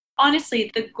honestly,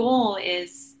 the goal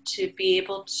is to be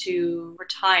able to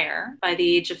retire by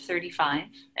the age of 35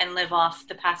 and live off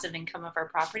the passive income of our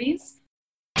properties.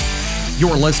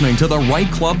 You're listening to the Right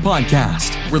Club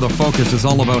Podcast, where the focus is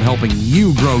all about helping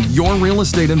you grow your real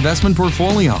estate investment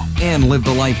portfolio and live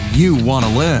the life you want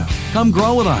to live. Come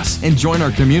grow with us and join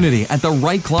our community at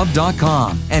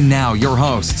therightclub.com. And now your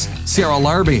hosts, Sarah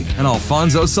Larby and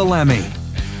Alfonso Salemi.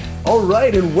 All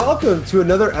right, and welcome to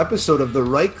another episode of the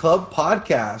Right Club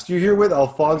Podcast. You're here with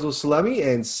Alfonso Salemi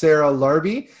and Sarah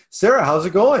Larby. Sarah, how's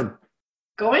it going?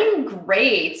 Going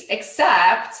great,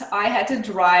 except I had to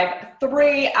drive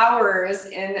 3 hours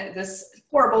in this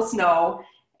horrible snow,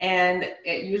 and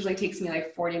it usually takes me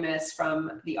like 40 minutes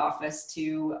from the office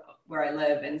to where I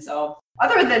live. And so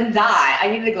other than that,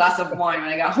 I needed a glass of wine when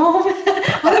I got home.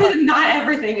 Other than that,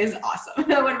 everything is awesome.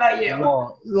 What about you?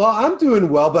 Well, I'm doing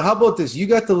well, but how about this? You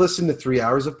got to listen to 3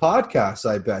 hours of podcasts,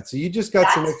 I bet. So you just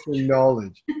got some extra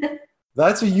knowledge.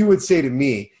 That's what you would say to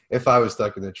me if I was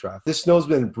stuck in the traffic. This snow's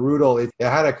been brutal. I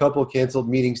had a couple canceled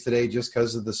meetings today just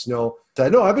because of the snow. So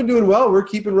no, I've been doing well. We're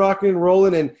keeping rocking and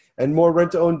rolling and more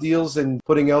rent-to-own deals and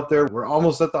putting out there. We're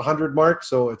almost at the 100 mark,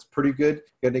 so it's pretty good.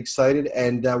 Getting excited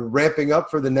and ramping up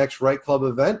for the next Right Club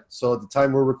event. So at the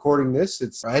time we're recording this,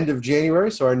 it's end of January,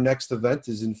 so our next event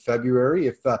is in February.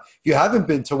 If you haven't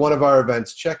been to one of our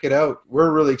events, check it out.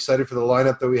 We're really excited for the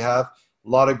lineup that we have. A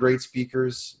lot of great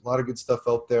speakers, a lot of good stuff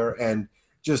out there, and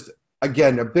just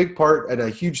again, a big part and a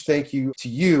huge thank you to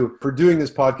you for doing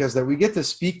this podcast, that we get to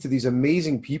speak to these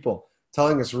amazing people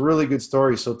telling us really good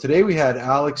stories. So today we had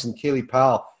Alex and Kaely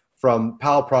Powell from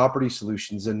Powell Property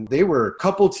Solutions, and they were a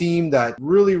couple team that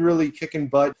really kicking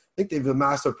butt. I think they've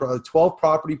amassed a 12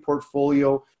 property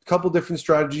portfolio, a couple different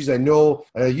strategies. I know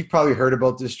you've probably heard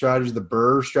about this strategy, the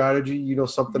BRRRR strategy. You know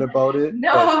something about it?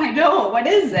 No, I don't. What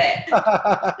is it?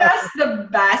 That's the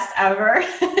best ever.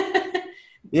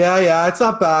 Yeah, it's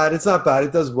not bad. It's not bad.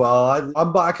 It does well.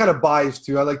 I kind of biased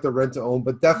too. I like the rent to own,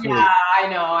 but definitely. Yeah, I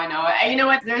know. And you know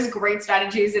what? There's great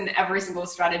strategies in every single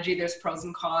strategy. There's pros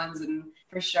and cons, and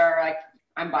for sure, like,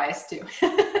 I'm biased too.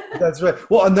 That's right.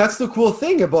 Well, and that's the cool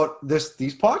thing about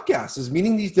these podcasts, is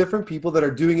meeting these different people that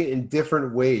are doing it in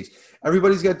different ways.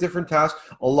 Everybody's got different tasks.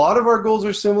 A lot of our goals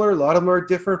are similar. A lot of them are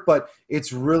different, but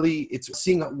it's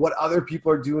seeing what other people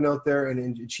are doing out there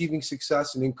and achieving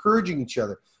success and encouraging each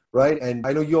other. Right. And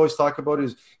I know you always talk about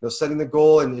is, setting the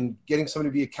goal and getting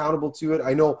someone to be accountable to it.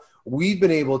 I know we've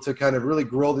been able to kind of really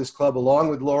grow this club along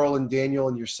with Laurel and Daniel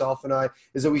and yourself and I,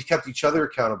 is that we've kept each other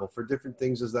accountable for different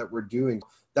things as that we're doing.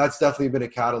 That's definitely been a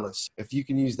catalyst. If you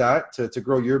can use that to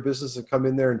grow your business and come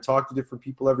in there and talk to different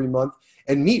people every month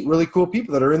and meet really cool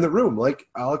people that are in the room, like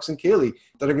Alex and Kaely,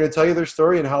 that are going to tell you their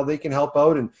story and how they can help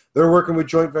out. And they're working with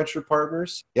joint venture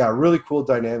partners. Yeah, really cool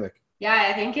dynamic. Yeah,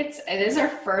 I think it is our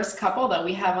first couple that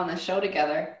we have on the show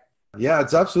together. Yeah,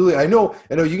 it's absolutely. I know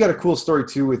you got a cool story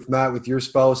too with Matt, with your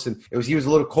spouse, and he was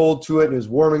a little cold to it and it was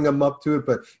warming them up to it,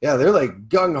 but yeah, they're like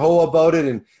gung ho about it,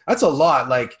 and that's a lot.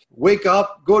 Like, wake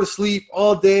up, go to sleep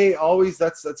all day, always.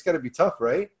 That's got to be tough,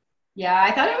 right? Yeah,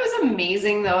 I thought it was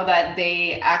amazing though that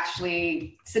they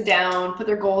actually sit down, put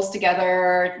their goals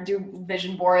together, do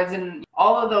vision boards and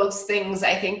all of those things.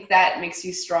 I think that makes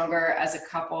you stronger as a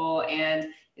couple, and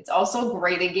it's also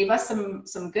great. They gave us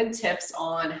some good tips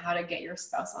on how to get your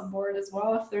spouse on board as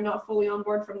well if they're not fully on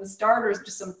board from the start, or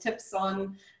just some tips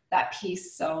on that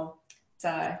piece. So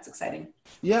it's exciting.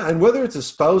 Yeah, and whether it's a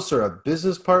spouse or a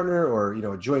business partner or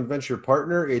a joint venture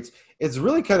partner, it's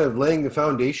really kind of laying the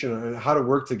foundation on how to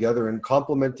work together and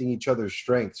complementing each other's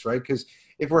strengths, right? Because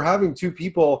if we're having two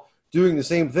people doing the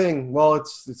same thing, well,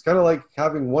 it's kind of like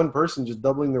having one person just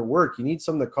doubling their work. You need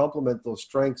someone to complement those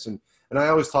strengths, and I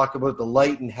always talk about the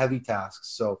light and heavy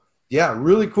tasks. So yeah,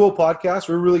 really cool podcast.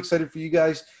 We're really excited for you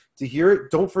guys to hear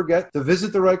it. Don't forget to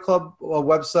visit the Right Club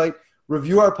website,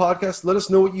 review our podcast. Let us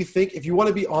know what you think. If you want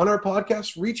to be on our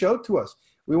podcast, reach out to us.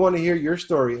 We want to hear your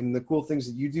story and the cool things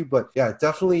that you do. But yeah,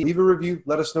 definitely leave a review.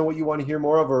 Let us know what you want to hear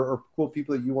more of, or cool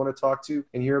people that you want to talk to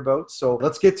and hear about. So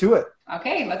let's get to it.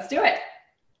 Okay, let's do it.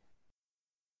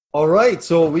 All right,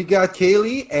 so we got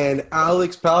Kaely and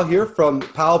Alex Powell here from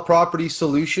Powell Property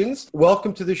Solutions.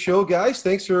 Welcome to the show, guys.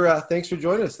 Thanks for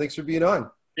joining us. Thanks for being on.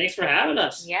 Thanks for having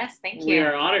us. Yes, thank you. We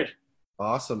are honored.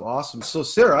 Awesome. So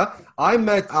Sarah, I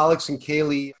met Alex and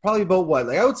Kaely probably about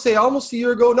I would say almost a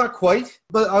year ago, not quite,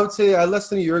 but I would say less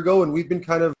than a year ago, and we've been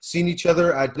kind of seeing each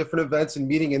other at different events and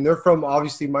meeting, and they're from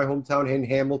obviously my hometown in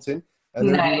Hamilton. And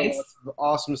they're doing lots of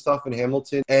awesome stuff in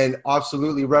Hamilton and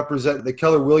absolutely represent the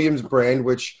Keller Williams brand,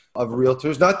 which of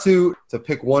realtors, not to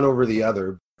pick one over the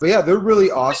other. But yeah, they're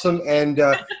really awesome, and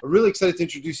I'm really excited to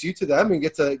introduce you to them and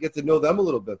get to know them a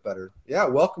little bit better. Yeah,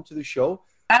 welcome to the show.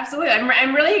 Absolutely.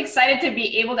 I'm really excited to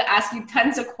be able to ask you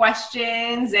tons of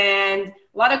questions and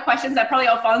a lot of questions that probably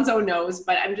Alfonso knows,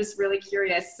 but I'm just really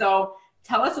curious. So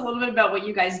tell us a little bit about what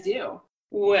you guys do.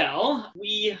 Well,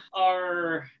 we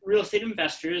are real estate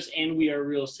investors and we are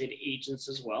real estate agents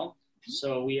as well.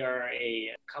 So we are a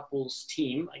couples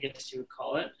team, I guess you would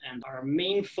call it. And our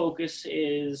main focus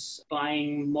is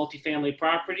buying multifamily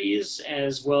properties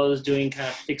as well as doing kind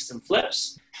of fix and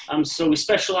flips. So we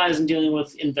specialize in dealing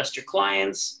with investor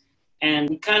clients, and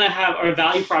we kind of have our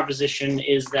value proposition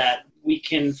is that we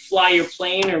can fly your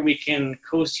plane or we can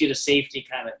coast you to safety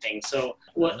kind of thing. So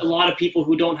what a lot of people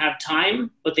who don't have time,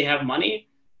 but they have money,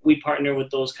 we partner with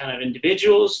those kind of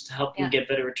individuals to help them get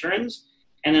better returns.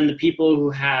 And then the people who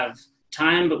have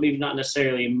time, but maybe not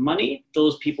necessarily money,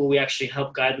 those people, we actually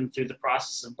help guide them through the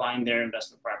process of buying their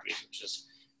investment properties, which is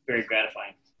very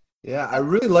gratifying. Yeah, I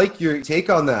really like your take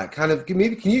on that. Kind of,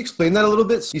 maybe can you explain that a little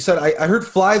bit? You said, I heard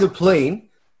fly the plane.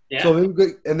 Yeah. So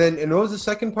maybe, and what was the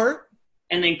second part?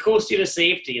 And then coast you to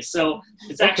safety. So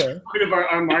it's actually part of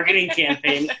our marketing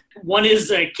campaign. One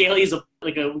is Kaely's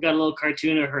we got a little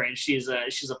cartoon of her, and she's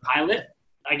a pilot.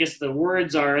 I guess the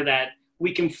words are that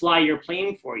we can fly your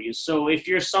plane for you. So if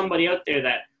you're somebody out there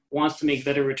that wants to make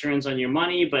better returns on your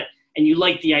money, and you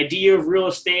like the idea of real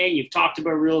estate, you've talked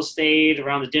about real estate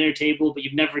around the dinner table, but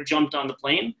you've never jumped on the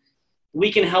plane,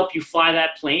 we can help you fly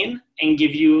that plane and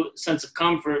give you a sense of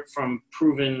comfort from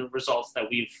proven results that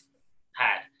we've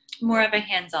had. More of a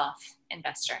hands-off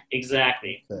investor.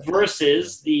 Exactly.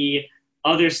 Versus the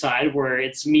other side where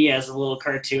it's me as a little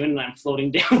cartoon and I'm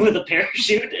floating down with a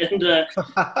parachute. And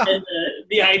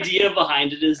the idea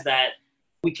behind it is that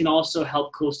we can also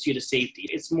help coast you to safety.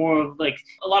 It's more of like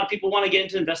a lot of people want to get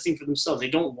into investing for themselves. They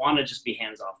don't want to just be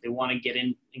hands-off. They want to get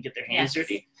in and get their hands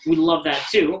dirty. We love that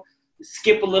too.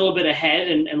 Skip a little bit ahead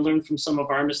and learn from some of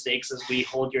our mistakes as we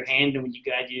hold your hand and we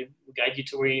guide you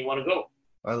to where you want to go.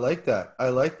 I like that.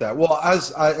 Well,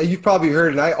 as you've probably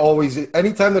heard, and I always,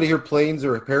 anytime that I hear planes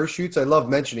or parachutes, I love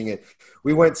mentioning it.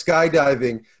 We went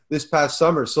skydiving this past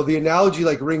summer. So the analogy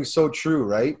rings so true,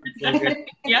 right?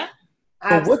 Yeah.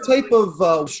 So what type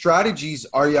of strategies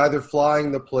are you either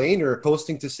flying the plane or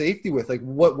coasting to safety with?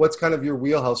 What's kind of your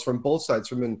wheelhouse from both sides,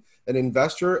 from an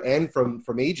investor and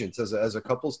from agents as a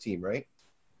couples team, right?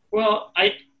 Well,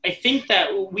 I think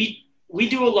that we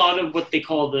do a lot of what they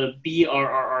call the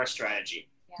BRRR strategy.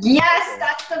 Yes,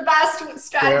 that's the best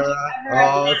strategy ever.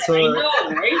 I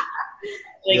know,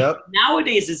 right?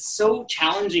 Nowadays it's so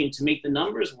challenging to make the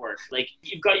numbers work.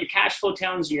 You've got your cash flow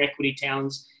towns, your equity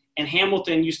towns, and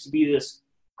Hamilton used to be this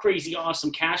crazy, awesome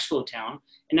cash flow town.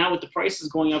 And now with the prices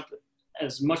going up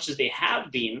as much as they have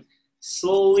been,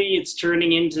 slowly it's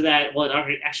turning into that, well,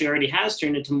 it actually already has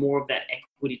turned into more of that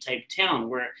equity type town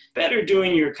where better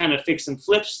doing your kind of fix and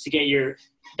flips to get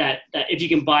that if you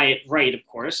can buy it right, of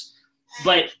course.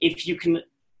 But if you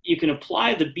can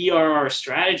apply the BRR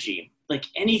strategy,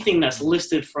 anything that's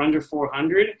listed for under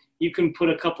 400, you can put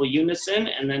a couple units in,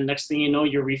 and then next thing you know,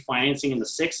 you're refinancing in the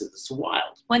sixes. It's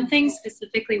wild. One thing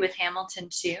specifically with Hamilton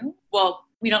too, well,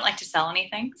 we don't like to sell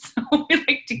anything, so we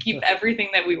like to keep everything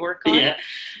that we work on. Yeah.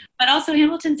 But also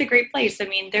Hamilton's a great place. I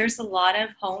mean, there's a lot of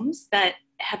homes that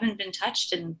haven't been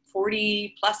touched in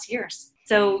 40 plus years.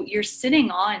 So you're sitting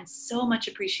on so much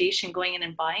appreciation going in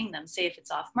and buying them, say if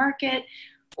it's off market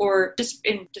or just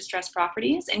in distressed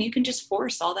properties, and you can just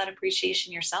force all that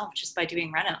appreciation yourself just by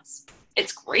doing renos.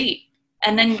 It's great.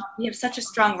 And then we have such a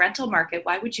strong rental market.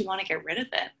 Why would you want to get rid of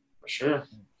it? For sure.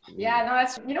 Yeah,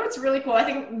 no, it's really cool. I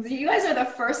think you guys are the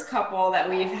first couple that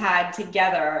we've had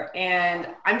together. And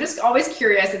I'm just always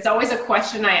curious. It's always a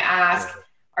question I ask.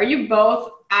 Are you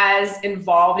both as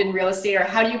involved in real estate, or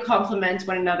how do you complement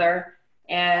one another?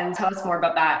 And tell us more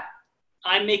about that.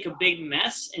 I make a big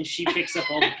mess and she picks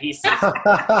up all the pieces.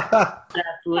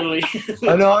 Absolutely.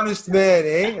 An honest man,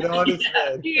 eh? An honest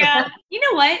man. Yeah. You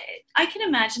know what? I can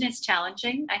imagine it's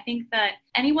challenging. I think that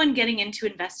anyone getting into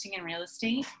investing in real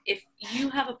estate, if you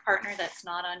have a partner that's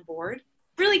not on board,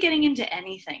 really getting into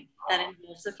anything that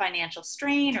involves a financial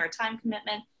strain or a time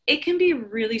commitment, it can be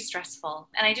really stressful.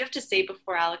 And I do have to say,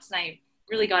 before Alex and I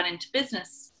really got into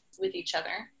business with each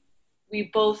other, we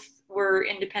both were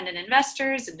independent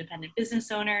investors, independent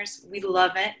business owners. We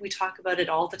love it. We talk about it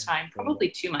all the time, probably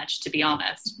too much, to be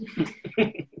honest.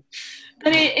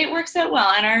 But it works out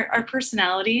well. And our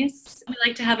personalities, we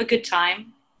like to have a good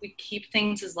time. We keep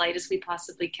things as light as we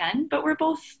possibly can, but we're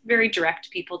both very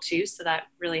direct people too, so that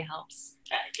really helps.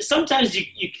 Sometimes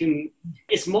you can,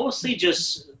 it's mostly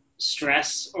just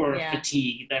stress or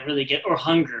fatigue that really or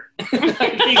hunger.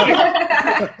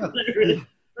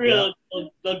 Really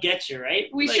they'll get you, right?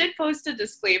 We should post a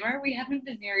disclaimer. We haven't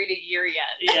been married a year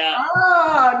yet. Yeah.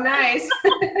 Oh, nice.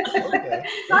 Okay.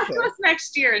 Talk to us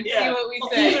next year and see what we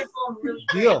Things say. are going really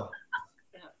great. Deal.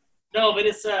 No, but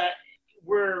it's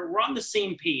we're on the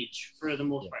same page for the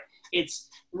most part. It's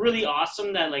really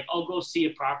awesome that like I'll go see a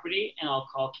property and I'll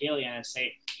call Kaely and I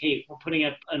say, hey, we're putting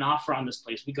up an offer on this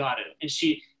place. We got it. And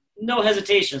she, no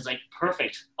hesitation, is like,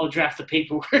 perfect. I'll draft the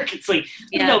paperwork. It's like,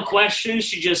 no questions.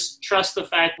 She just trusts the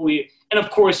fact and of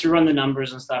course we run the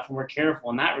numbers and stuff and we're careful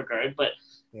in that regard. But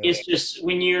it's just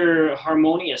when you're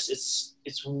harmonious,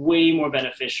 it's way more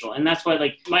beneficial. And that's why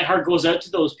like my heart goes out to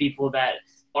those people that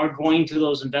are going to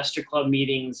those investor club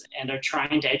meetings and are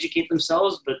trying to educate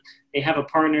themselves, but they have a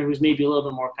partner who's maybe a little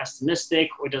bit more pessimistic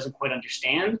or doesn't quite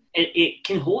understand. It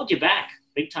can hold you back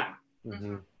big time.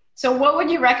 Mm-hmm. So what would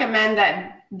you recommend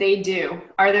that they do?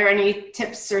 Are there any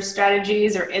tips or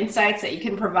strategies or insights that you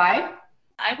can provide?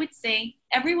 I would say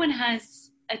everyone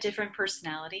has a different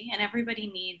personality and everybody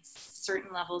needs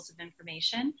certain levels of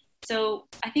information. So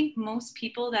I think most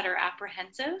people that are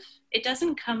apprehensive, it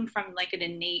doesn't come from like an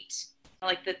innate,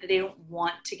 like that they don't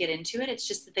want to get into it. It's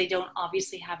just that they don't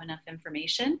obviously have enough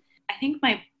information. I think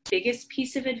my biggest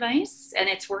piece of advice, and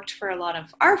it's worked for a lot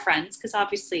of our friends, because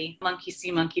obviously monkey see,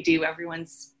 monkey do,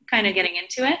 everyone's kind of getting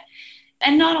into it.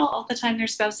 And not all the time their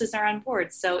spouses are on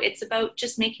board. So it's about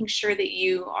just making sure that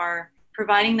you are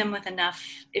providing them with enough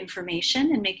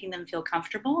information and making them feel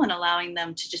comfortable and allowing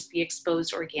them to just be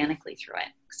exposed organically through it.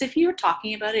 Because if you're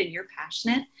talking about it and you're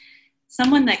passionate,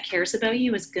 someone that cares about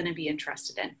you is going to be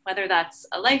interested in, whether that's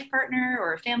a life partner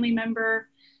or a family member,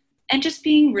 and just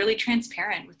being really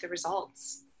transparent with the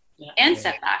results and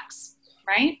setbacks,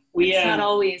 right? It's not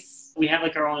always. We have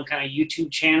like our own kind of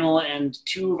YouTube channel, and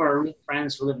two of our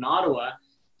friends who live in Ottawa,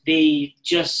 they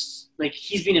just like,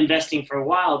 he's been investing for a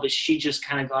while, but she just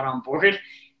kind of got on board,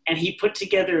 and he put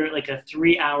together like a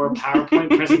 3-hour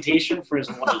PowerPoint presentation for his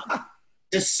wife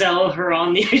to sell her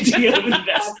on the idea of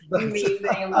investing. Amazing.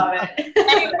 I love it. And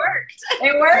it worked.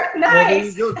 It worked.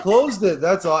 Nice. Well, you closed it.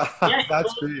 That's all. Yeah,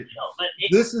 That's great.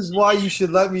 This is why you should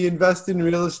let me invest in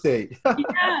real estate.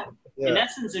 In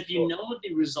essence, if you know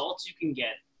the results you can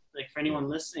get, like for anyone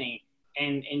listening,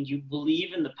 and you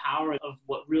believe in the power of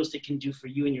what real estate can do for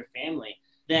you and your family,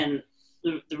 then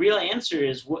the real answer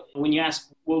is, when you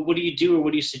ask, well, what do you do or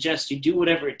what do you suggest? You do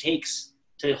whatever it takes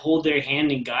to hold their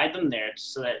hand and guide them there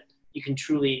so that you can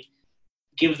truly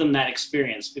give them that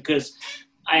experience. Because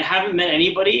I haven't met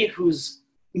anybody who's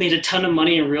made a ton of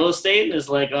money in real estate and is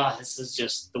like, oh, this is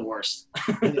just the worst.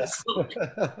 Hates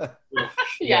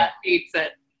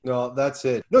it. No, that's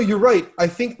it. No, you're right. I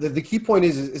think that the key point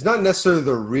is not necessarily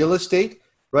the real estate,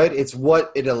 right? It's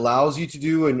what it allows you to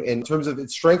do in terms of it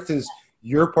strengthens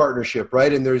your partnership,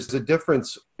 right? And there's a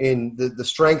difference in the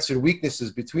strengths and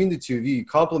weaknesses between the two of you. You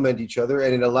complement each other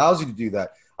and it allows you to do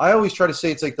that. I always try to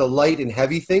say it's like the light and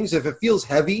heavy things. If it feels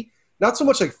heavy, not so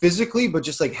much like physically, but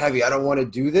just like heavy, I don't want to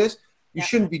do this, you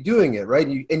shouldn't be doing it, right?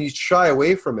 And you shy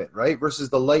away from it, right? Versus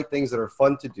the light things that are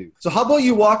fun to do. So how about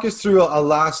you walk us through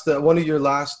one of your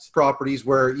last properties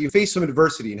where you faced some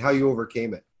adversity and how you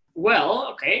overcame it? Well,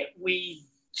 okay. We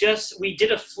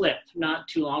did a flip not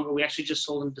too long ago. We actually just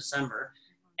sold in December.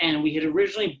 And we had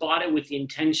originally bought it with the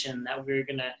intention that we were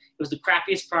it was the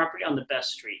crappiest property on the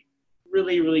best street.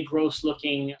 Really, really gross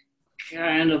looking,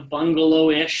 kind of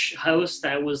bungalow-ish house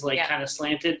that was kind of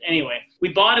slanted. Anyway,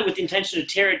 we bought it with the intention to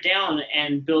tear it down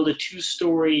and build a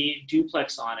 2-story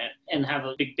duplex on it and have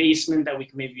a big basement that we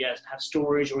can maybe have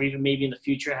storage, or even maybe in the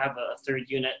future have a third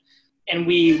unit. And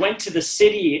we went to the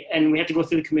city and we had to go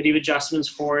through the committee of adjustments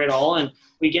for it all. And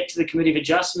we get to the committee of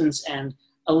adjustments and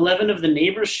 11 of the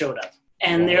neighbors showed up.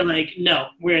 And they're like, no,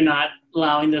 we're not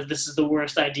allowing this. This is the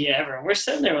worst idea ever. And we're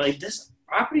sitting there like, this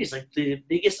property is like the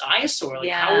biggest eyesore. Like,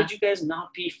 how would you guys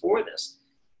not be for this?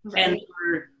 Right. And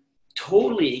we're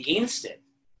totally against it.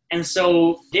 And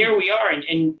so there we are.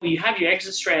 And you have your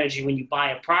exit strategy when you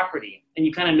buy a property and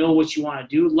you kind of know what you want to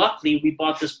do. Luckily, we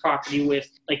bought this property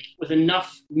with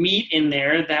enough meat in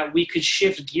there that we could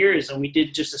shift gears, and we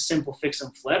did just a simple fix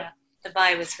and flip. Yeah. The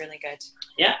buy was really good.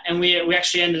 Yeah, and we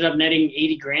actually ended up netting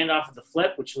 $80,000 off of the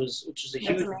flip, which was a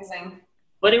huge. That's amazing.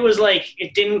 But it was like,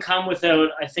 it didn't come without,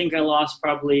 I think I lost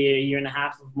probably a year and a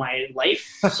half of my life.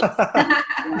 So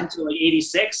until like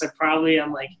 86,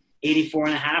 I'm like 84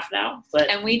 and a half now.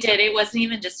 And we did, it wasn't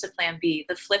even just a plan B.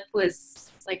 The flip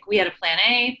was like, we had a plan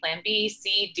A, plan B,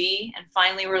 C, D, and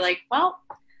finally we're like, well,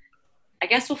 I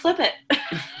guess we'll flip it.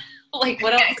 Like,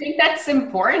 what else? I think that's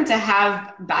important to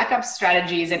have backup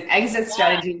strategies and exit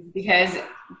strategies, because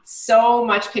so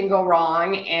much can go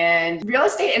wrong, and real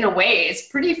estate in a way is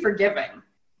pretty forgiving.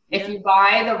 If you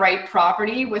buy the right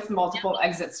property with multiple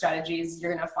exit strategies,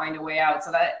 you're going to find a way out.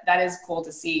 So that is cool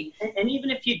to see. And even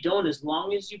if you don't, as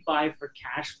long as you buy for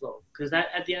cash flow, because that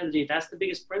at the end of the day, that's the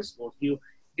biggest principle. If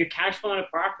you're cash flowing a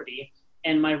property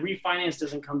and my refinance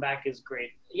doesn't come back as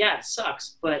great, yeah, it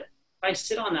sucks. But if I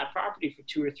sit on that property for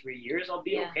 2 or 3 years, I'll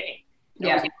be okay.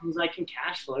 As long as I can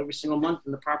cash flow every single month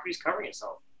and the property's covering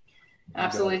itself.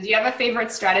 Absolutely. Do you have a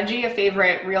favorite strategy, a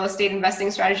favorite real estate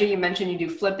investing strategy? You mentioned you do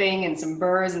flipping and some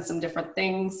burrs and some different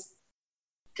things.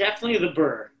 Definitely the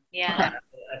burr. Yeah.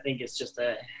 I think it's just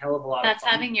a hell of a lot That's of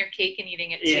fun. having your cake and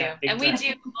eating it too. Yeah, and we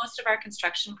do, most of our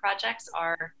construction projects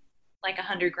are like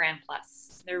 $100,000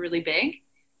 plus. They're really big.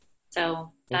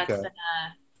 So that's been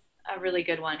a really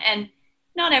good one. And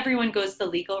not everyone goes the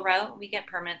legal route. We get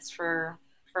permits for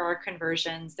our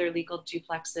conversions. They're legal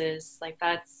duplexes. Like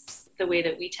that's the way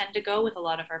that we tend to go with a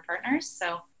lot of our partners.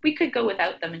 So we could go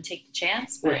without them and take the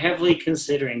chance. We're heavily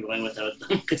considering going without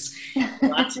them because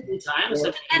lots of times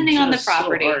depending on the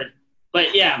property. So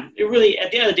but yeah, it really,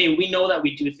 at the end of the day, we know that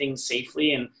we do things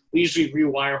safely, and we usually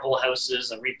rewire whole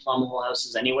houses and replumb whole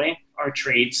houses anyway. Our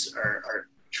trades are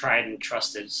tried and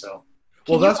trusted. So.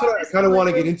 Well, that's what I kind of want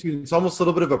to get into. It's almost a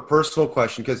little bit of a personal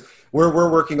question because we're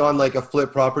working on like a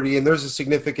flip property and there's a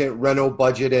significant reno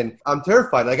budget and I'm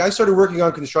terrified. Like I started working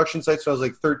on construction sites when I was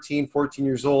like 13, 14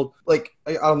 years old. Like,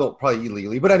 I don't know, probably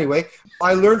illegally. But anyway,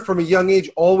 I learned from a young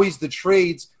age, always the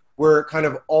trades were kind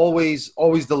of always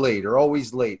delayed or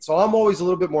always late. So I'm always a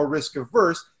little bit more risk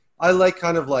averse. I like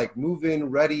kind of like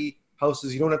move-in ready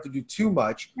houses. You don't have to do too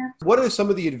much. Yeah. What are some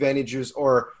of the advantages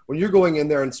or when you're going in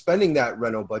there and spending that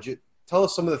reno budget? Tell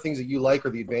us some of the things that you like or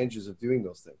the advantages of doing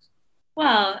those things.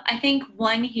 Well, I think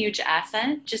one huge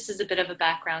asset, just as a bit of a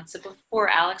background. So before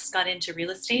Alex got into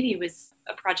real estate, he was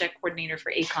a project coordinator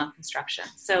for Acon Construction.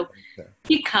 So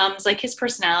he comes, like his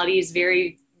personality is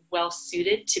very well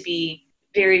suited to be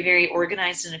very, very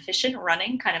organized and efficient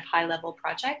running kind of high level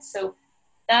projects. So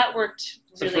that worked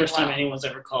really well. It's the first time anyone's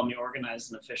ever called me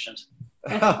organized and efficient.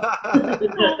 But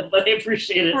I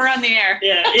appreciate it. We're on the air.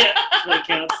 Yeah, that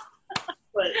counts.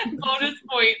 But bonus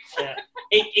points. Yeah.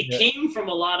 It came from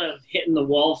a lot of hitting the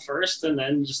wall first and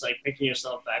then just like picking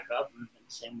yourself back up in the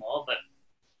same wall. But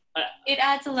it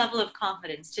adds a level of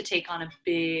confidence to take on a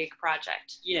big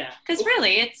project. Yeah. Because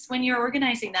really, it's when you're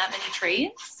organizing that many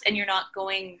trades and you're not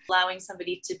allowing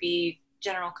somebody to be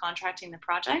general contracting the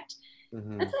project,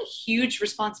 that's a huge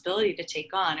responsibility to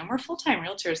take on. And we're full-time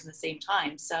realtors in the same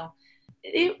time. So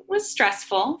it was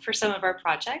stressful for some of our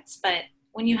projects, but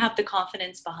when you have the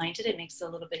confidence behind it, it makes it a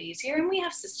little bit easier. And we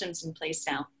have systems in place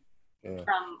now. Yeah.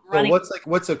 From running. So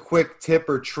what's a quick tip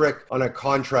or trick on a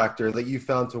contractor that you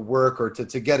found to work or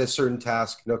to get a certain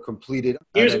task completed?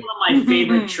 Here's one of my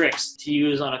favorite tricks to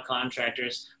use on a contractor.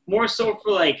 Is more so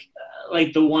for like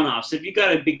the one-offs. If you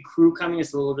got a big crew coming,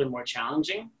 it's a little bit more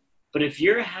challenging. But if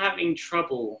you're having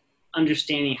trouble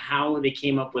understanding how they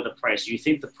came up with a price, you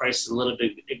think the price is a little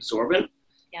bit exorbitant,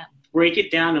 break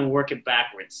it down and work it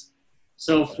backwards.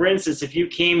 So, for instance, if you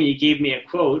came and you gave me a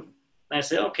quote, and I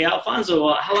said, okay, Alfonso,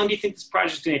 well, how long do you think this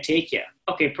project is going to take you?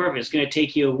 Okay, perfect. It's going to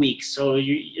take you a week. So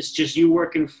it's just you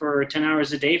working for 10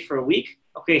 hours a day for a week?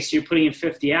 Okay, so you're putting in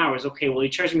 50 hours. Okay, well,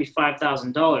 you're charging me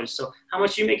 $5,000. So how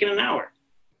much are you making an hour?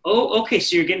 Oh, okay,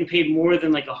 so you're getting paid more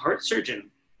than like a heart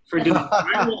surgeon for doing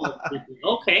drywall.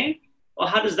 Okay, well,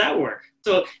 how does that work?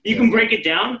 So you can break it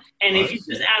down, and if you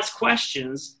just ask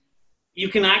questions, you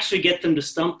can actually get them to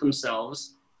stump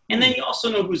themselves. And then you also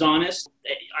know who's honest.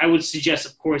 I would suggest,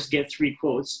 of course, get 3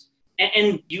 quotes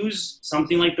and use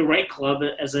something like the Right Club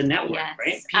as a network,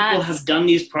 right? People have done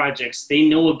these projects. They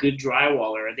know a good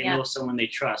drywaller. They know someone they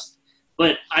trust.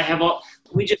 But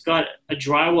we just got a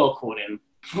drywall quote in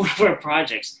for one of our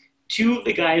projects. 2 of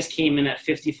the guys came in at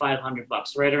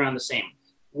 $5,500, right around the same.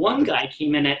 One guy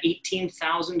came in at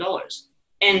 $18,000.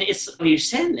 And you're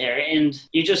sitting there and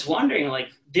you're just wondering, like,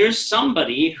 there's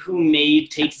somebody who may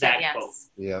take that quote.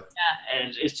 Yeah.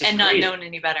 And it's just not known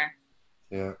any better.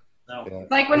 Yeah. No. Yeah.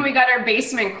 Like when we got our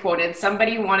basement quoted,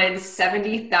 somebody wanted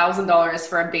 $70,000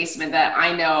 for a basement that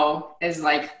I know is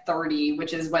like 30,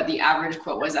 which is what the average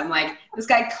quote was. I'm like, this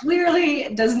guy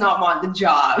clearly does not want the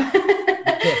job.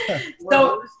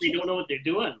 So they don't know what they're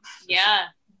doing. Yeah.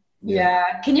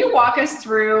 Can you walk us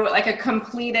through like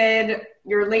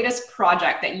your latest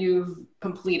project that you've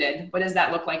completed? What does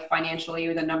that look like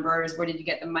financially, the numbers? Where did you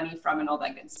get the money from and all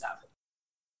that good stuff?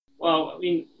 Well, I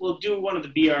mean, we'll do one of the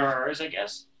BRRs, I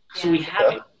guess. So we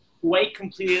haven't quite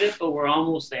completed it, but we're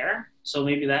almost there. So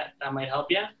maybe that might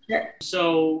help you. Sure.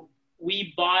 So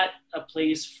we bought a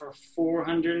place for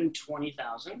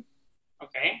 $420,000.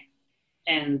 Okay.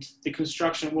 And the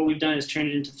construction, what we've done is turned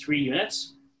it into 3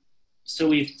 units. So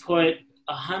we've put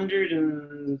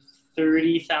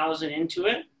 130,000 into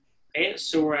it. Okay,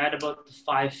 so we're at about the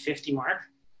 550 mark.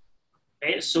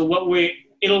 Okay, so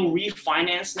it'll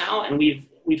refinance now, and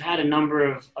we've had a number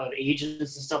of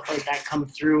agents and stuff like that come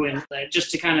through, and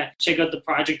just to kind of check out the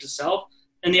project itself,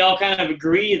 and they all kind of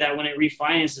agree that when it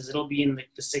refinances, it'll be in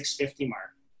the 650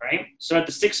 mark, right? So at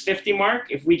the 650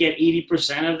 mark, if we get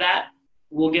 80% of that,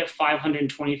 we'll get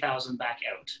 520,000 back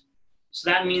out. So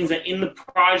that means that in the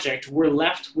project, we're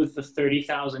left with the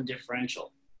 30,000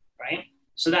 differential, right?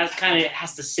 So that kind of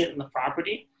has to sit in the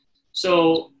property.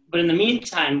 So, but in the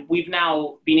meantime, we've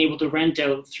now been able to rent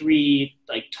out 3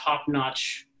 like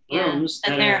top-notch rooms.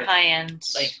 And they're high-end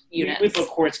units. We put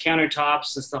quartz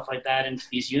countertops and stuff like that into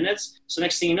these units. So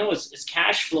next thing you know, it's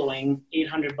cash flowing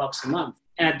 $800 a month.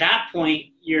 And at that point,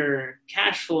 you're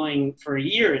cash flowing for a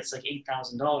year, it's like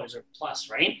 $8,000 or plus,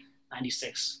 right?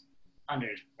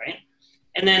 9,600, right?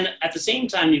 And then at the same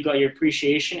time, you've got your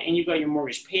appreciation and you've got your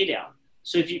mortgage pay down.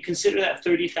 So if you consider that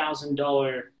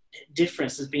 $30,000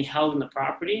 difference that's being held in the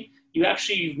property,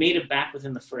 you've made it back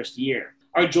within the first year.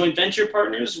 Our joint venture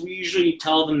partners, we usually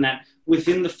tell them that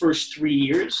within the first 3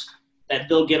 years that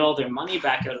they'll get all their money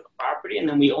back out of the property, and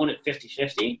then we own it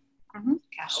 50-50. Mm-hmm.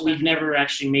 We've never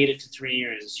actually made it to 3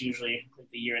 years. It's usually like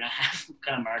the year and a half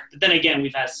kind of mark. But then again,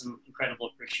 we've had some incredible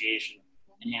appreciation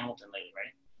in Hamilton lately,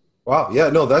 right? Wow. Yeah,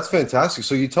 no, that's fantastic.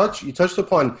 So you touched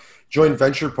upon joint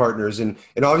venture partners, and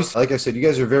obviously, like I said, you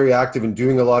guys are very active in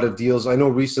doing a lot of deals. I know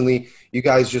recently you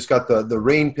guys just got the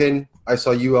rain pin. I saw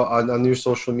you on your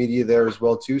social media there as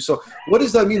well too. So what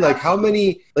does that mean? Like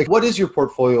what does your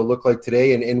portfolio look like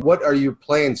today, and what are your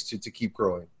plans to keep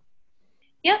growing?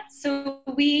 Yeah, so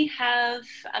we have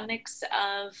a mix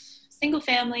of single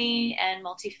family and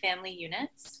multifamily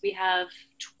units. We have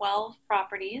 12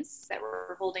 properties that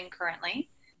we're holding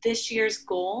currently. This year's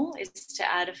goal is to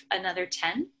add another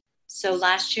 10. So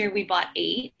last year we bought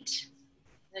 8.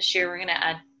 This year we're going to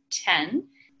add 10.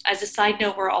 As a side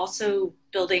note, we're also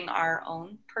building our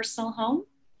own personal home,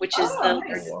 which is the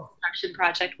largest construction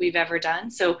project we've ever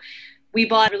done. So we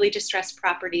bought a really distressed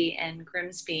property in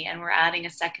Grimsby, and we're adding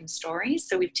a second story.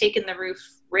 So we've taken the roof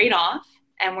right off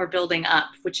and we're building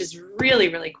up, which is really,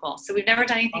 really cool. So we've never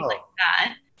done anything like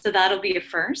that. So that'll be a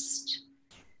first.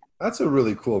 That's a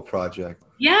really cool project.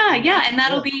 Yeah. And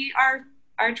that'll be our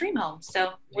dream home.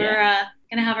 So we're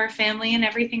going to have our family and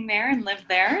everything there and live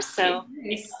there. So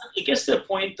it gets to a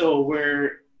point though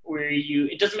where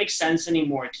it doesn't make sense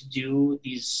anymore to do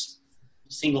these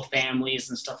single families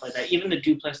and stuff like that. Even the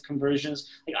duplex conversions.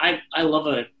 Like I love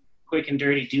a quick and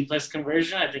dirty duplex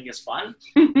conversion. I think it's fun.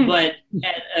 But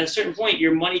at a certain point,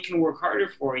 your money can work harder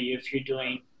for you if you're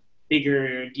doing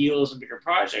bigger deals and bigger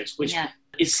projects, which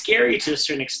is scary to a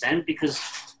certain extent, because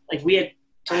like we had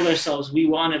told ourselves we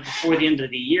wanted, before the end of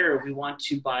the year, we want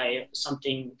to buy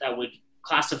something that would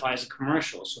classify as a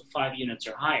commercial, so 5 units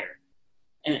or higher.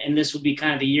 And this would be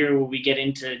kind of the year where we get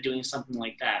into doing something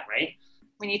like that, right?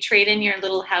 When you trade in your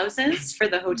little houses for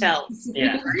the hotels.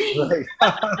 Yeah.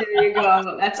 There you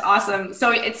go. That's awesome.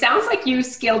 So it sounds like you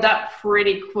scaled up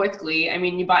pretty quickly. I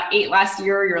mean, you bought 8 last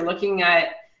year. You're looking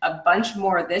at a bunch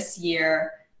more this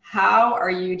year. How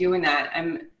are you doing that?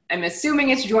 I'm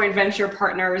assuming it's joint venture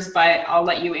partners, but I'll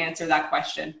let you answer that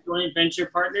question. Joint venture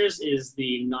partners is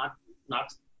the not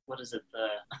what is it,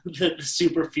 the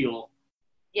super fuel.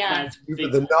 Yeah.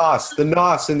 The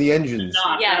NOS and the engines.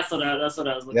 Yes. That's what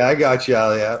I was looking I got you,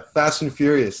 Ali. Yeah. Fast and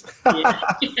Furious.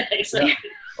 Yeah, exactly.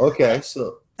 Okay,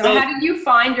 so how did you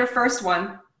find your first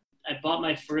one? I bought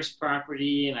my first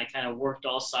property and I kind of worked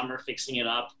all summer fixing it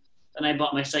up. Then I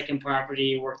bought my second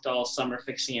property, worked all summer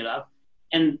fixing it up.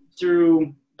 And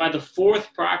by the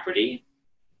 4th property,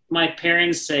 my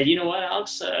parents said, you know what,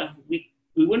 Alex, we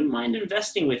wouldn't mind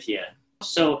investing with you.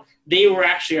 So they were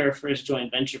actually our first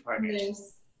joint venture partners.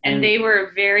 Nice. And they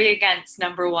were very against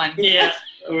number 1. Yeah,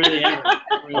 were they ever?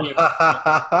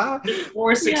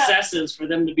 4 successes for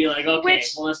them to be like, okay,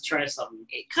 well, let's try something.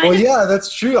 Yeah,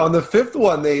 that's true. On the 5th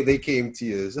one, they came to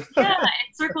you. Yeah,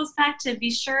 it circles back to be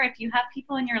sure if you have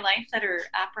people in your life that are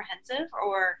apprehensive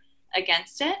or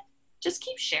against it, just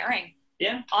keep sharing.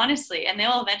 Yeah. Honestly, and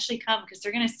they'll eventually come because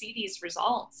they're going to see these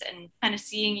results and kind of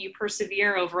seeing you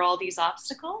persevere over all these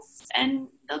obstacles, and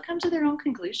they'll come to their own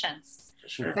conclusions.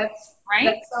 Sure. That's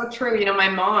so true. You know, my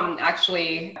mom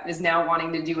actually is now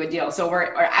wanting to do a deal. So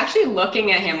we're actually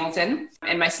looking at Hamilton,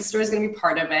 and my sister is going to be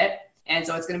part of it. And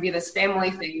so it's going to be this family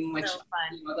thing, which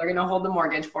they're going to hold the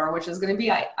mortgage for, which is going to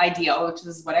be ideal, which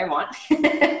is what I want.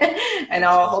 And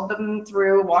I'll hold them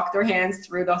through, walk their hands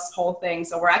through this whole thing.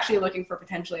 So we're actually looking for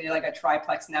potentially like a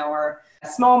triplex now or a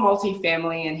small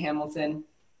multifamily in Hamilton.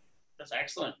 That's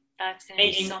excellent. That's going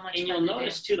to be so much fun. And you'll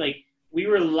notice too, like we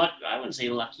were lucky. I wouldn't say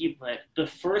lucky, but the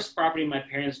first property my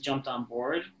parents jumped on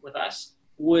board with us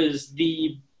was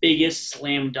the biggest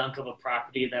slam dunk of a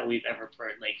property that we've ever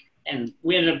put. And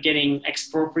we ended up getting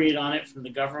expropriated on it from the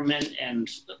government and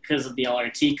because of the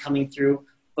LRT coming through,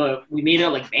 but we made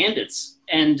out like bandits.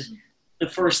 And the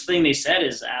first thing they said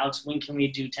is, Alex, when can we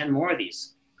do 10 more of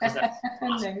these? That's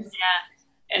awesome. Yeah.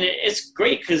 And it's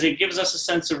great because it gives us a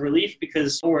sense of relief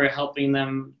because we're helping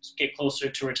them get closer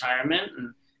to retirement.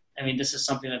 And I mean, this is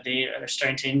something that they are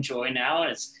starting to enjoy now.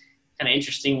 And it's kind of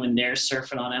interesting when they're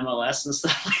surfing on MLS and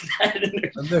stuff like that.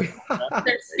 And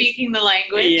they're speaking the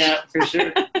language. Yeah, for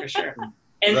sure.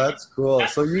 And that's cool.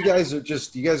 So you guys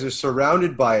are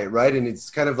surrounded by it, right? And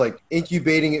it's kind of like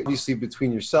incubating it obviously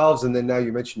between yourselves, and then now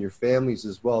you mentioned your families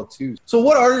as well too. So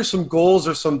what are some goals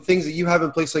or some things that you have in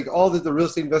place, like all the real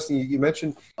estate investing you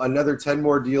mentioned another 10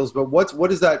 more deals, but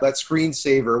what is that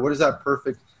screensaver? What does that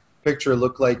perfect picture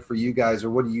look like for you guys, or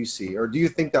what do you see? Or do you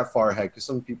think that far ahead? Because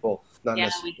some people not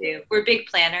necessarily. Yeah, we do. We're big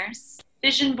planners.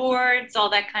 Vision boards,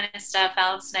 all that kind of stuff.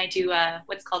 Alex and I do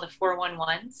what's called a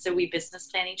 411. So we business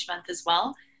plan each month as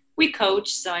well. We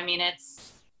coach. So, I mean,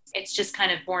 it's just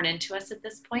kind of born into us at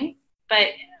this point. But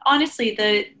honestly,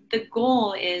 the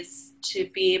goal is to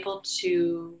be able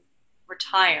to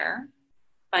retire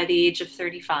by the age of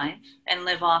 35 and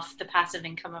live off the passive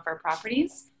income of our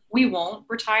properties. We won't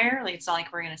retire. It's not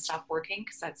like we're going to stop working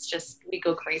because that's just, we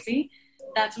go crazy.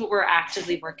 That's what we're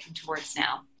actively working towards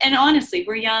now. And honestly,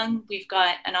 we're young. We've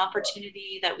got an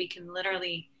opportunity that we can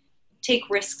literally take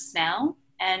risks now.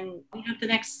 And we have the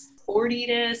next 40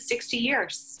 to 60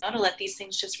 years, not to let these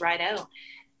things just ride out.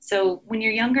 So when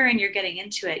you're younger and you're getting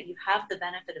into it, you have the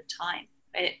benefit of time.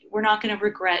 We're not going to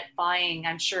regret buying,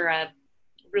 I'm sure, a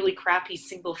really crappy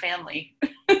single family.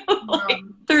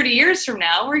 30 years from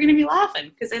now, we're going to be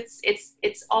laughing because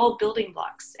it's all building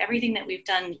blocks. Everything that we've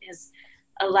done has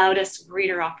allowed us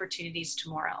greater opportunities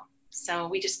tomorrow. So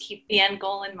we just keep the end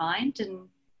goal in mind and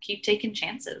keep taking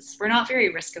chances. We're not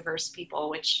very risk averse people,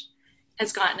 which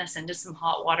has gotten us into some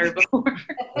hot water before.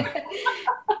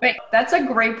 But that's a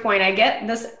great point. I get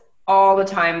this all the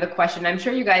time. The question, I'm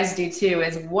sure you guys do too,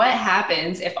 is what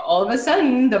happens if all of a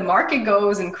sudden the market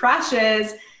goes and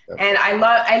crashes? And I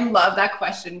love that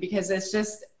question because it's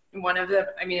just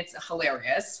it's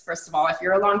hilarious. First of all, if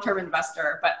you're a long-term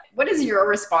investor, but what is your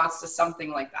response to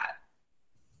something like that?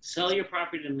 Sell your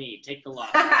property to me. Take the loss.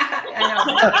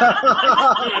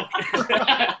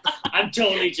 I'm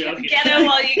totally joking. Get it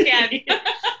while you can.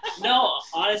 No,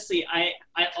 honestly, I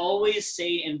always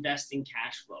say invest in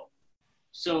cash flow.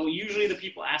 So usually the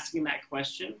people asking that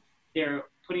question, they're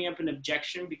putting up an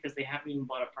objection because they haven't even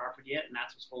bought a property yet, and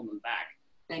that's what's holding them back.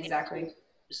 Exactly.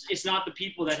 It's not the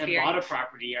people that have bought a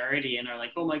property already and are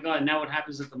like, oh my God, now what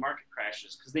happens if the market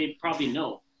crashes? Because they probably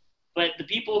know. But the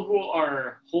people who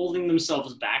are holding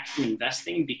themselves back from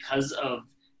investing because of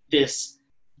this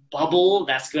bubble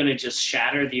that's going to just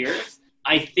shatter the earth,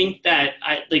 I think that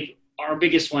our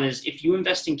biggest one is if you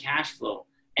invest in cash flow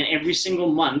and every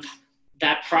single month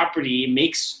that property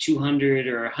makes $200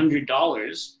 or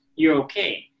 $100, you're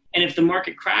okay. And if the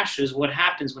market crashes, what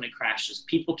happens when it crashes?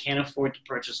 People can't afford to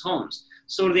purchase homes.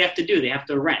 So what do they have to do? They have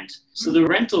to rent. So the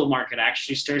rental market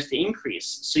actually starts to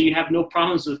increase. So you have no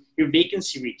problems with your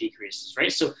vacancy rate decreases,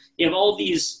 right? So you have all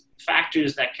these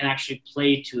factors that can actually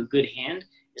play to a good hand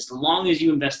as long as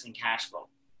you invest in cash flow.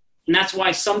 And that's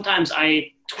why sometimes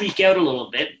I tweak out a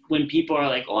little bit when people are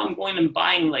like, oh, I'm going and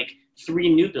buying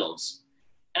 3 new builds.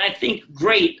 And I think,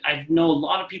 great, I know a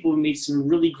lot of people who made some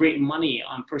really great money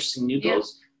on purchasing new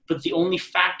builds, but the only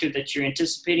factor that you're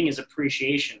anticipating is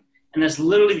appreciation. And that's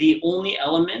literally the only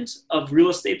element of real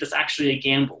estate that's actually a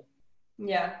gamble.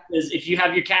 Yeah. Because if you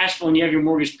have your cash flow and you have your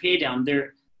mortgage pay down,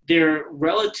 they're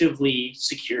relatively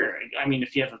secure. I mean,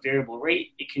 if you have a variable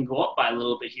rate, it can go up by a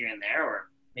little bit here and there, or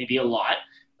maybe a lot,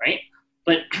 right?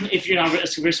 But if you're not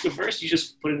risk averse, you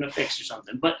just put it in a fix or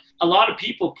something. But a lot of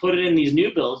people put it in these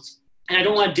new builds, and I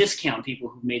don't want to discount people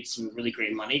who've made some really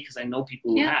great money because I know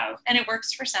people who have. And it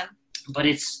works for some. But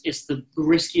it's the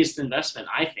riskiest investment,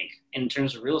 I think, in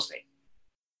terms of real estate.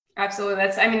 Absolutely.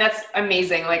 That's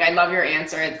amazing. I love your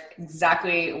answer. It's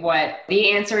exactly what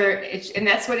the answer is, and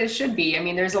that's what it should be.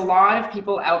 There's a lot of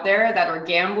people out there that are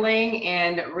gambling,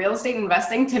 and real estate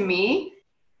investing to me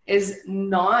is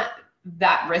not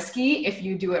that risky if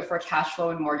you do it for cash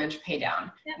flow and mortgage pay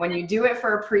down. Yeah. When you do it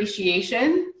for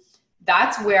appreciation,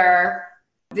 that's where,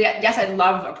 yes, I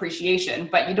love appreciation,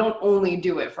 but you don't only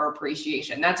do it for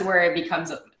appreciation. That's where it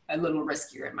becomes a little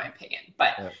riskier in my opinion.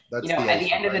 But at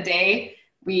the end of the day,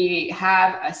 we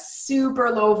have a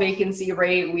super low vacancy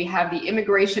rate. We have the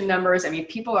immigration numbers.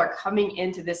 People are coming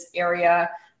into this area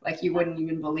like you wouldn't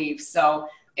even believe. So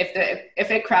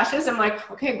if it crashes, I'm like,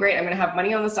 okay, great. I'm going to have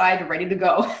money on the side ready to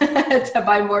go to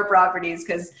buy more properties.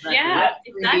 Cause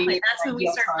exactly. That's when we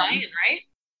start buying, right?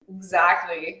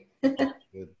 Exactly.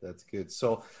 Good. That's good.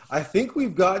 So I think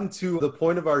we've gotten to the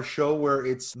point of our show where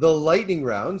it's the lightning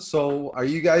round. So are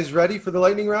you guys ready for the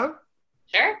lightning round?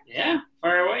 Sure. Yeah,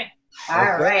 fire away.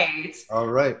 All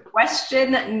right.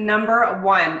 Question number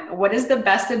 1. What is the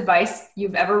best advice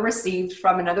you've ever received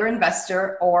from another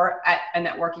investor or at a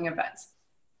networking event?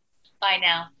 Buy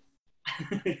now.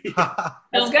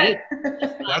 That's good.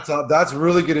 That's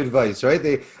really good advice, right?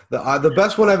 The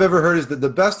best one I've ever heard is that the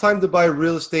best time to buy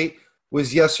real estate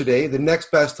was yesterday. The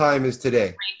next best time is today.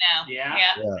 Right now. Yeah.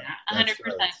 100%.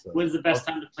 When's the best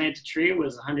time to plant a tree?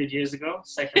 Was 100 years ago.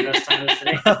 Second best time is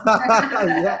today.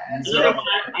 Yeah.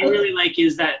 I really like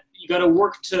is that you got to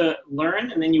work to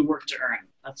learn and then you work to earn.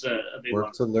 That's a big one.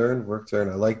 Work to learn.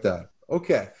 I like that.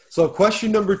 Okay. So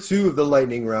question number 2 of the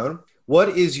lightning round. What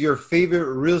is your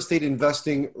favorite real estate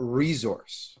investing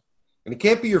resource? And it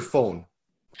can't be your phone.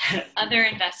 Other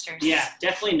investors. Yeah,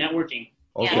 definitely networking.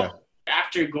 Okay. Yeah.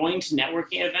 After going to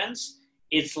networking events,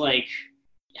 it's like,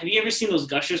 have you ever seen those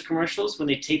Gushers commercials when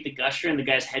they take the gusher and the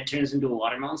guy's head turns into a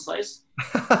watermelon slice?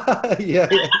 Yeah.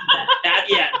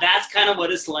 That's kind of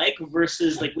what it's like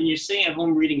versus like when you're sitting at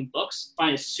home reading books, I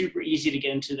find it super easy to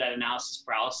get into that analysis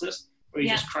paralysis where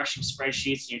you're just crushing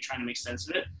spreadsheets and you're trying to make sense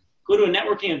of it. Go to a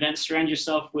networking event, surround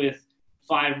yourself with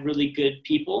 5 really good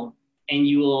people, and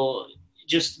you will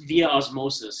just via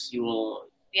osmosis, you will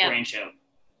branch out.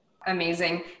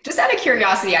 Amazing. Just out of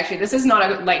curiosity, actually, this is not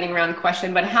a lightning round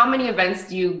question, but how many events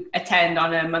do you attend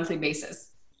on a monthly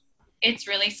basis? It's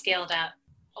really scaled up.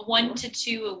 1 to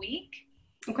 2 a week.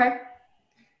 Okay.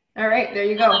 All right. There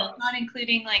you go. Not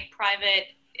including like private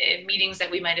meetings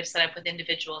that we might have set up with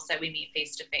individuals that we meet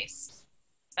face to face.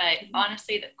 But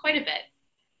honestly, quite a bit.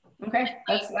 Okay.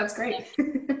 That's great.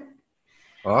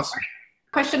 Awesome.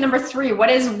 Question number 3. What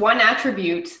is one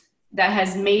attribute that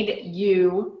has made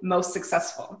you most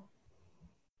successful?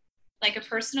 Like a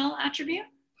personal attribute?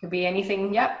 Could be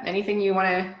anything. Yep. Anything you want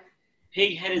to.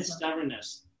 Pig-headed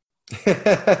stubbornness.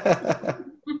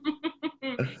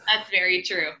 That's very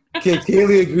true. Okay,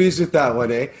 Kaely agrees with that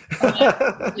one, eh?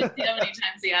 Just see how many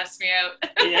times he asked me out.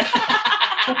 Yeah.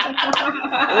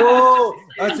 Oh,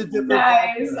 that's a different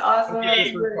Nice. podcast. Awesome.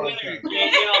 Okay, different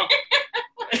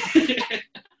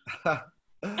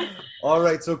podcast. All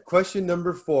right, so question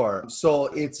number 4. So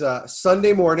it's a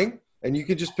Sunday morning, and you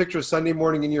can just picture a Sunday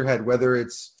morning in your head, whether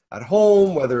it's at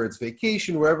home, whether it's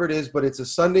vacation, wherever it is, but it's a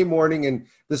Sunday morning, and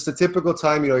this is the typical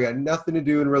time, you got nothing to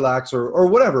do and relax or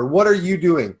whatever. What are you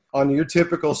doing on your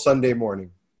typical Sunday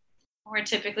morning? We're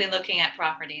typically looking at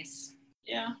properties.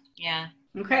 Yeah.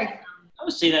 Okay. I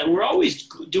would say that we're always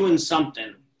doing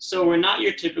something. So we're not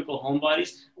your typical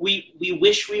homebodies. We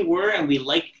wish we were, and we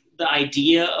like the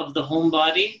idea of the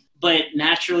homebody, but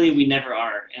naturally we never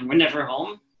are, and we're never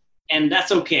home. And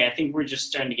that's okay. I think we're just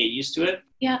starting to get used to it.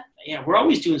 Yeah. Yeah, we're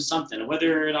always doing something,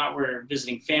 whether or not we're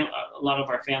visiting a lot of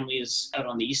our family is out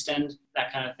on the East End,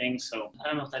 that kind of thing. So I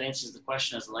don't know if that answers the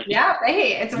question as like. Yeah,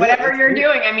 hey, it's whatever you're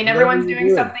doing. I mean, everyone's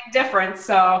doing something different.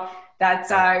 So that's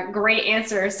a great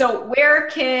answer. So where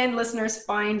can listeners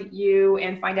find you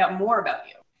and find out more about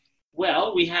you?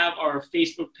 Well, we have our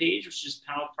Facebook page, which is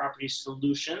Powell Property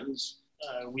Solutions.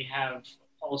 We have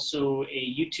also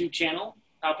a YouTube channel,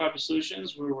 Powell Property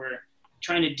Solutions, where we're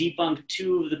trying to debunk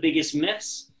 2 of the biggest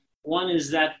myths. One is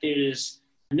that there's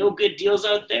no good deals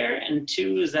out there, and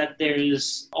 2 is that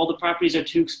all the properties are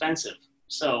too expensive.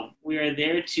 So we are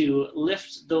there to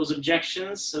lift those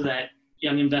objections so that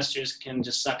young investors can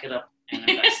just suck it up and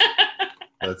invest.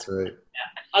 That's right. Yeah.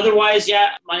 Otherwise,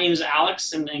 my name is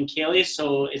Alex and Kaely,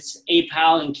 so it's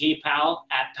APAL and KPAL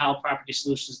at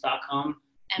powellpropertysolutions.com.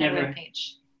 And a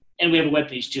webpage. And we have a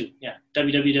webpage too,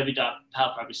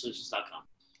 www.powellpropertysolutions.com.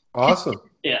 Awesome.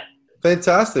 Yeah.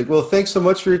 Fantastic. Well, thanks so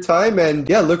much for your time, and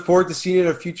look forward to seeing you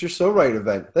at a future So Right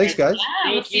event. Thanks, guys.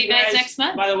 Yeah, we'll see you guys next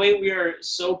month. By the way, we are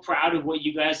so proud of what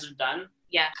you guys have done.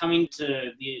 Yeah. Coming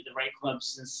to the Right Club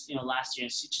since last year,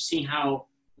 just seeing how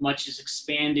much has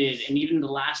expanded, and even the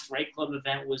last Right Club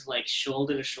event was like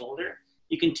shoulder to shoulder.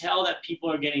 You can tell that people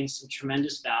are getting some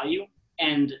tremendous value,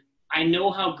 and I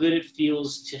know how good it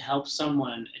feels to help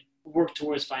someone work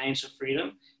towards financial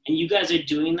freedom, and you guys are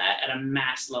doing that at a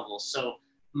mass level. So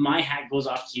my hat goes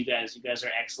off to you guys. You guys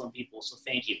are excellent people, so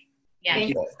thank you. Yeah.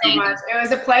 Thank you so much. It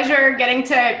was a pleasure getting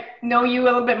to know you a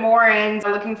little bit more, and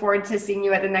looking forward to seeing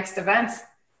you at the next event.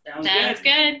 Sounds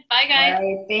good. Bye, guys. All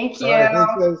right, thank you. All right,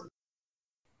 thanks, guys.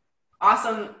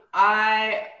 Awesome.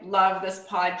 I love this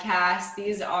podcast.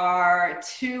 These are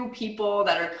two people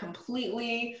that are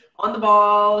completely on the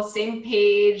ball, same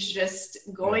page, just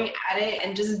going at it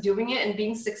and just doing it and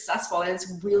being successful. And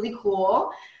it's really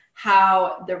cool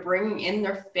how they're bringing in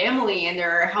their family and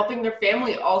they're helping their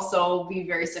family also be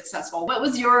very successful. What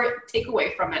was your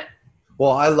takeaway from it?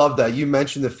 Well, I love that. You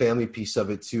mentioned the family piece of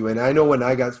it too. And I know when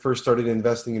I got first started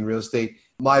investing in real estate,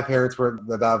 my parents were of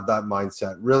that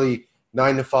mindset. Really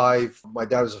 9 to 5. My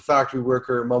dad was a factory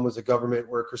worker. Mom was a government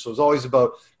worker. So it was always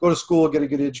about go to school, get a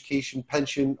good education,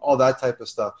 pension, all that type of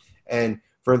stuff. And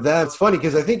for them, it's funny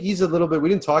because I think he's a little bit, we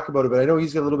didn't talk about it, but I know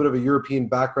he's got a little bit of a European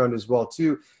background as well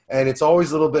too. And it's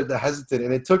always a little bit hesitant.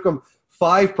 And it took him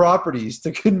 5 properties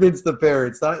to convince the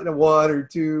parents, not 1 or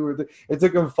 2 or 3. It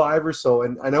took them 5 or so.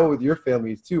 And I know with your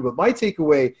family too, but my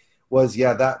takeaway was,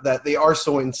 that they are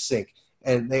so in sync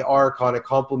and they are kind of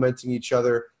complementing each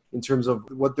other in terms of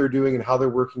what they're doing and how they're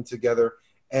working together.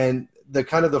 And the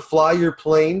kind of the fly your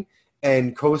plane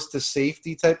and coast to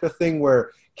safety type of thing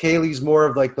where Kaely's more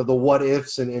of like the what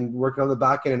ifs and working on the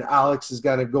back end, and Alex is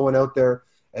kind of going out there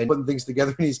and putting things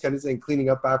together, and he's kind of saying cleaning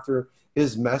up after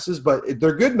his messes, but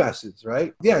they're good messes,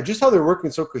 right? Yeah, just how they're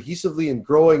working so cohesively and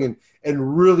growing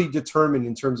and really determined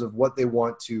in terms of what they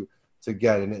want to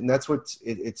get. And that's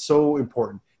it's so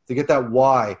important to get that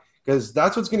why, because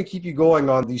that's what's going to keep you going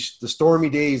on the stormy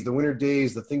days, the winter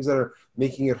days, the things that are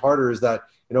making it harder is that,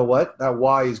 you know what, that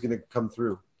why is going to come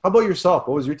through. How about yourself?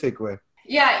 What was your takeaway?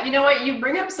 Yeah, you know what? You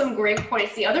bring up some great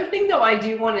points. The other thing, though, I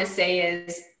do want to say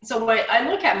is, so I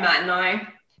look at Matt and I,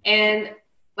 and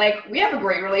like we have a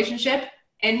great relationship,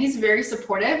 and he's very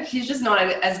supportive. He's just not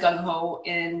as gung-ho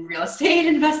in real estate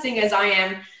investing as I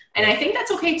am. And I think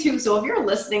that's okay too. So if you're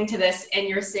listening to this and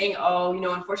you're saying, oh,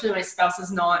 unfortunately my spouse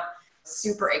is not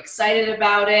super excited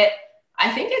about it,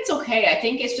 I think it's okay. I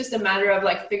think it's just a matter of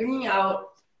like figuring out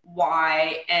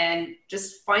why and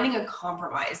just finding a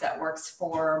compromise that works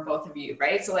for both of you,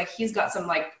 right? So like he's got some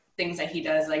like things that he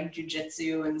does like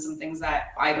jujitsu and some things that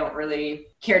I don't really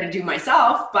care to do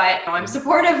myself, but I'm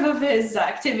supportive of his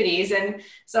activities. And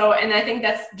I think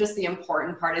that's just the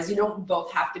important part is you don't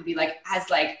both have to be like as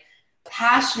like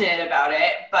passionate about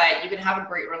it, but you can have a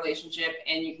great relationship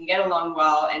and you can get along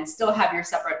well and still have your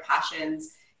separate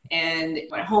passions and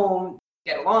at home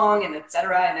get along and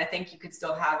etc. And I think you could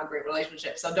still have a great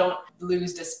relationship. So don't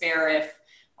lose despair if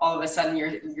all of a sudden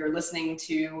you're listening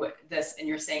to this and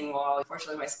you're saying, well,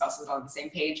 unfortunately my spouse is on the same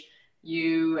page.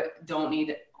 You don't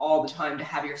need all the time to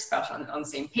have your spouse on the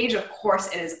same page. Of course,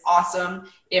 it is awesome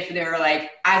if they're like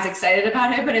as excited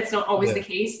about it, but it's not always the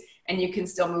case. And you can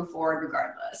still move forward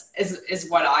regardless is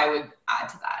what I would add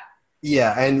to that.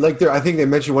 Yeah, and like I think they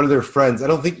mentioned one of their friends. I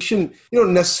don't think you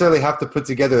don't necessarily have to put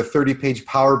together a 30-page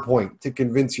PowerPoint to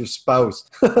convince your spouse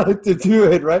to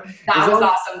do it, right? That was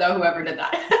awesome, though, whoever did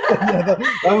that.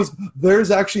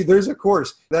 There's a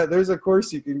course. There's a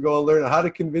course you can go and learn how to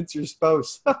convince your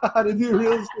spouse how to do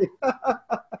real estate.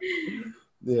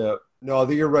 Yeah. No,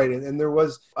 you're right. And there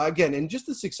was, again, and just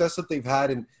the success that they've had,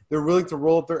 and they're willing to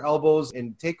roll up their elbows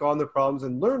and take on the problems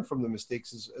and learn from the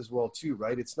mistakes as well, too,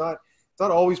 right? It's not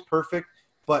always perfect,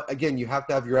 but again, you have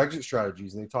to have your exit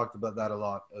strategies. And they talked about that a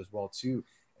lot as well, too.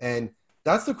 And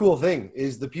that's the cool thing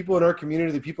is the people in our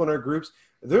community, the people in our groups,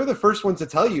 they're the first ones to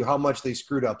tell you how much they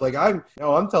screwed up. Like I'm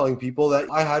telling people that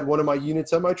I had one of my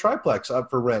units at my triplex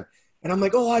up for rent. And I'm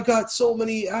like, oh, I got so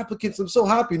many applicants. I'm so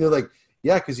happy. And they're like,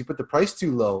 yeah, because you put the price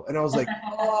too low. And I was like,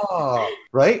 oh,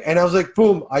 right? And I was like,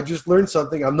 boom, I just learned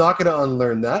something. I'm not going to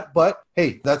unlearn that. But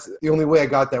hey, that's the only way I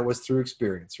got that was through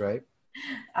experience, right?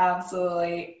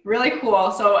 Absolutely. Really cool.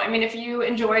 So, I mean, if you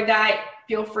enjoyed that,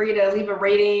 feel free to leave a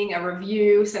rating, a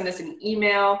review, send us an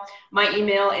email. My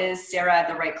email is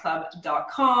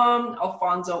sarah@therightclub.com,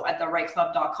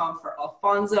 alfonso@therightclub.com for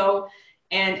Alfonso.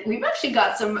 And we've actually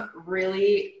got some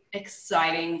really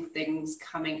exciting things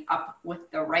coming up with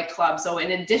the Right Club. So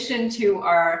in addition to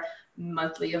our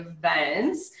monthly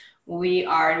events, we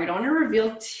don't want to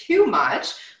reveal too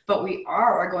much, but we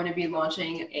are going to be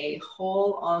launching a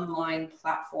whole online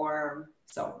platform.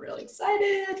 So really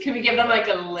excited. Can we give them like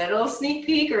a little sneak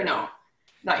peek or no?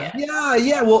 Not yet.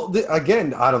 Yeah. Well,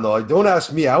 again, I don't know. Don't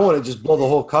ask me. I want to just blow the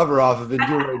whole cover off of it and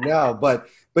do it right now. But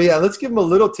yeah, let's give them a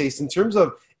little taste in terms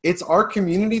of it's our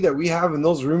community that we have in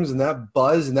those rooms and that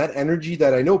buzz and that energy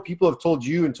that I know people have told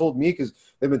you and told me because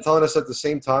they've been telling us at the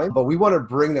same time. But we want to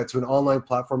bring that to an online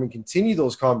platform and continue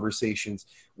those conversations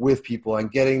with people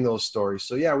and getting those stories.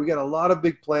 So yeah, we got a lot of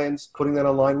big plans putting that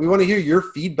online. We want to hear your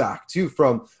feedback too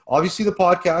from obviously the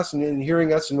podcast and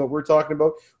hearing us and what we're talking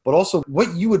about, but also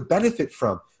what you would benefit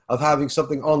from of having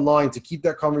something online to keep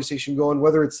that conversation going,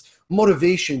 whether it's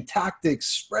motivation,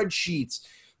 tactics, spreadsheets,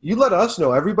 you let us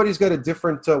know. Everybody's got a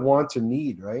different want or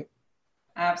need, right?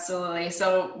 Absolutely.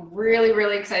 So really,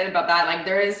 really excited about that. Like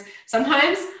there is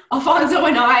sometimes Alfonso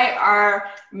and I are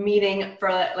meeting for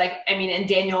and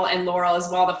Daniel and Laurel as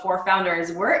well, the 4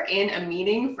 founders, we're in a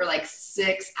meeting for like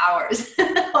 6 hours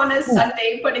on a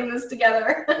Sunday putting this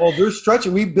together. Well, they're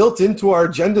stretching. We built into our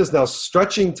agendas now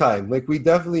stretching time. Like we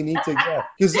definitely need to get,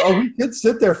 because we could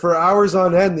sit there for hours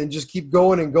on end and just keep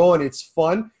going and going. It's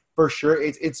fun for sure.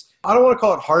 It's I don't want to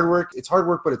call it hard work. It's hard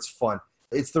work, but it's fun.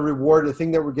 It's the reward. The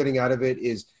thing that we're getting out of it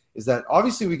is that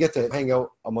obviously we get to hang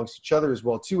out amongst each other as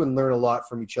well too and learn a lot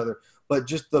from each other, but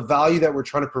just the value that we're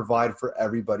trying to provide for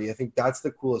everybody. I think that's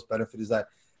the coolest benefit, is that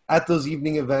at those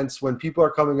evening events when people are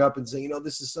coming up and saying,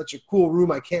 this is such a cool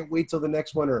room, I can't wait till the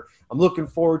next one, or I'm looking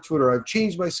forward to it, or I've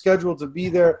changed my schedule to be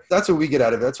there. That's what we get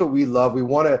out of it. That's what we love. We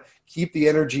want to keep the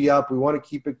energy up. We want to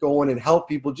keep it going and help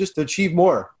people just to achieve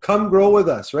more. Come grow with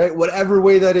us, right? Whatever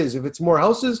way that is. If it's more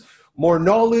houses, more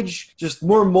knowledge, just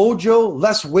more mojo,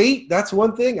 less weight. That's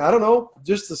one thing. I don't know,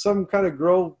 just to some kind of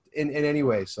grow in any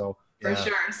way. So for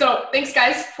sure. So thanks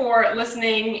guys for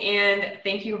listening, and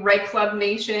thank you Right Club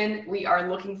Nation. We are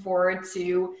looking forward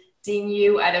to seeing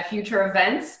you at a future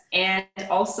event. And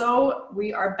also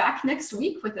we are back next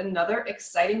week with another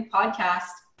exciting podcast.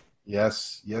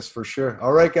 Yes, for sure.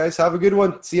 All right, guys, have a good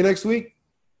one. See you next week.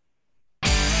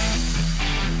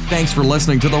 Thanks for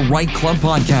listening to the Right Club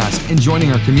Podcast and joining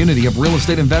our community of real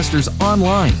estate investors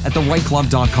online at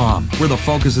therightclub.com, where the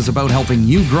focus is about helping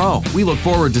you grow. We look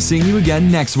forward to seeing you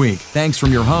again next week. Thanks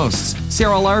from your hosts,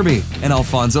 Sarah Larby and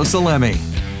Alfonso Salemi.